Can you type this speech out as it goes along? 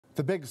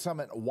The Big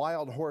Summit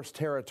wild horse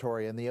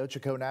territory in the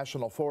Ochoco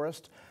National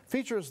Forest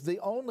features the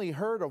only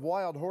herd of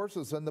wild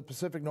horses in the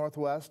Pacific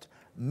Northwest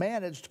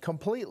managed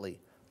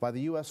completely by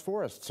the U.S.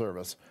 Forest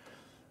Service.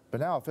 But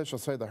now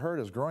officials say the herd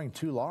is growing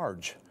too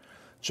large.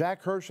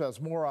 Jack Hirsch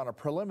has more on a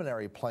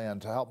preliminary plan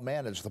to help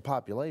manage the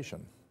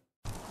population.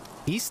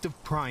 East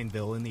of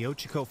Prineville in the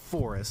Ochoco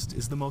Forest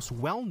is the most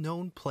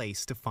well-known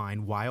place to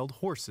find wild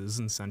horses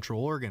in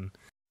Central Oregon.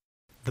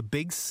 The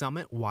Big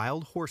Summit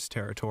Wild Horse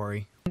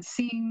Territory.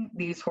 Seeing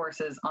these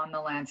horses on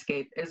the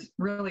landscape is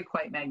really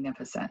quite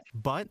magnificent.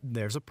 But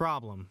there's a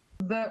problem.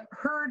 The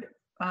herd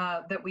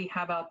that we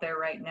have out there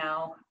right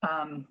now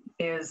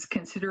is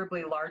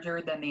considerably larger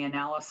than the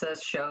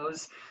analysis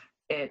shows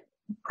it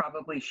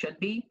probably should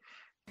be.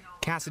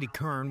 Cassidy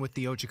Kern with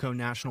the Ochoco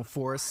National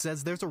Forest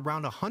says there's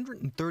around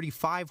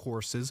 135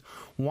 horses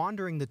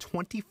wandering the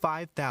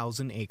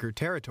 25,000-acre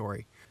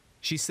territory.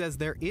 She says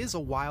there is a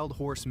wild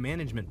horse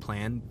management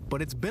plan,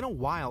 but it's been a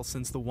while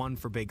since the one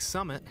for Big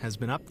Summit has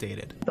been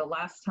updated. The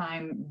last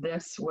time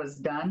this was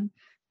done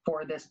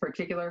for this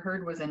particular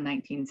herd was in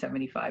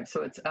 1975,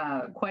 so it's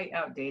quite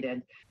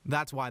outdated.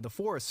 That's why the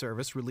Forest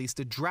Service released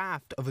a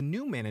draft of a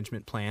new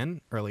management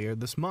plan earlier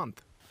this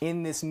month.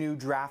 In this new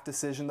draft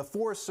decision, the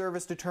Forest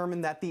Service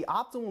determined that the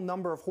optimal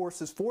number of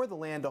horses for the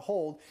land to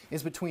hold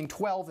is between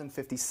 12 and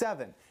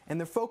 57, and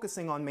they're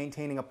focusing on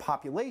maintaining a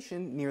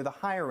population near the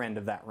higher end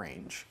of that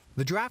range.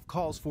 The draft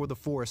calls for the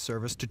Forest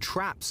Service to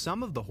trap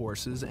some of the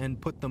horses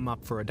and put them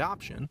up for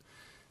adoption.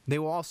 They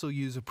will also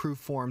use approved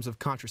forms of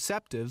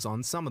contraceptives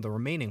on some of the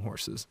remaining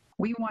horses.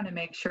 We want to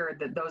make sure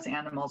that those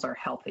animals are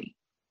healthy.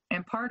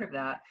 And part of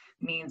that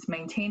means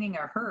maintaining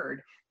a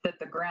herd that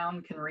the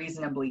ground can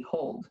reasonably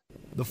hold.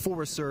 The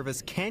Forest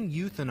Service can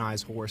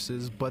euthanize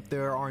horses, but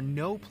there are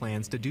no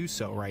plans to do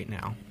so right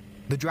now.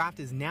 The draft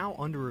is now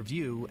under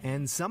review,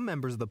 and some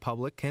members of the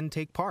public can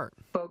take part.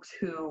 Folks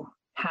who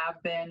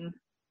have been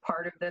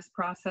part of this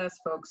process,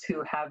 folks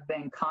who have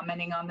been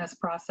commenting on this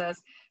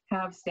process,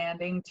 have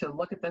standing to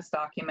look at this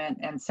document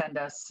and send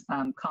us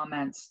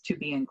comments to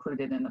be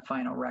included in the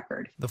final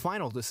record. The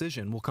final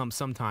decision will come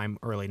sometime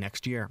early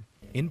next year.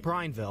 In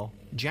Prineville,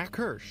 Jack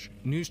Hirsch,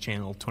 News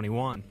Channel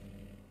 21.